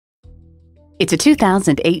It's a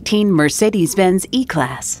 2018 Mercedes-Benz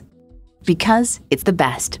E-Class. Because it's the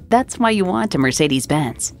best, that's why you want a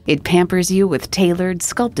Mercedes-Benz. It pampers you with tailored,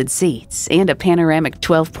 sculpted seats and a panoramic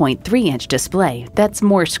 12.3-inch display that's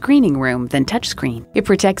more screening room than touchscreen. It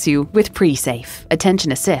protects you with pre-safe,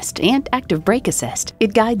 attention assist, and active brake assist.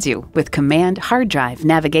 It guides you with command hard drive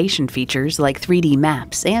navigation features like 3D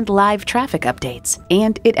maps and live traffic updates.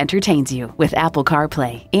 And it entertains you with Apple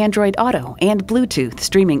CarPlay, Android Auto, and Bluetooth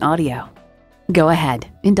streaming audio. Go ahead,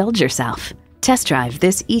 indulge yourself. Test drive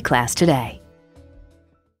this E-Class today.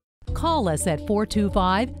 Call us at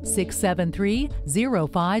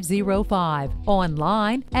 425-673-0505,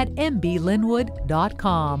 online at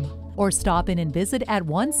mblynnwood.com, or stop in and visit at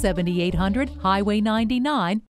 17800 Highway 99,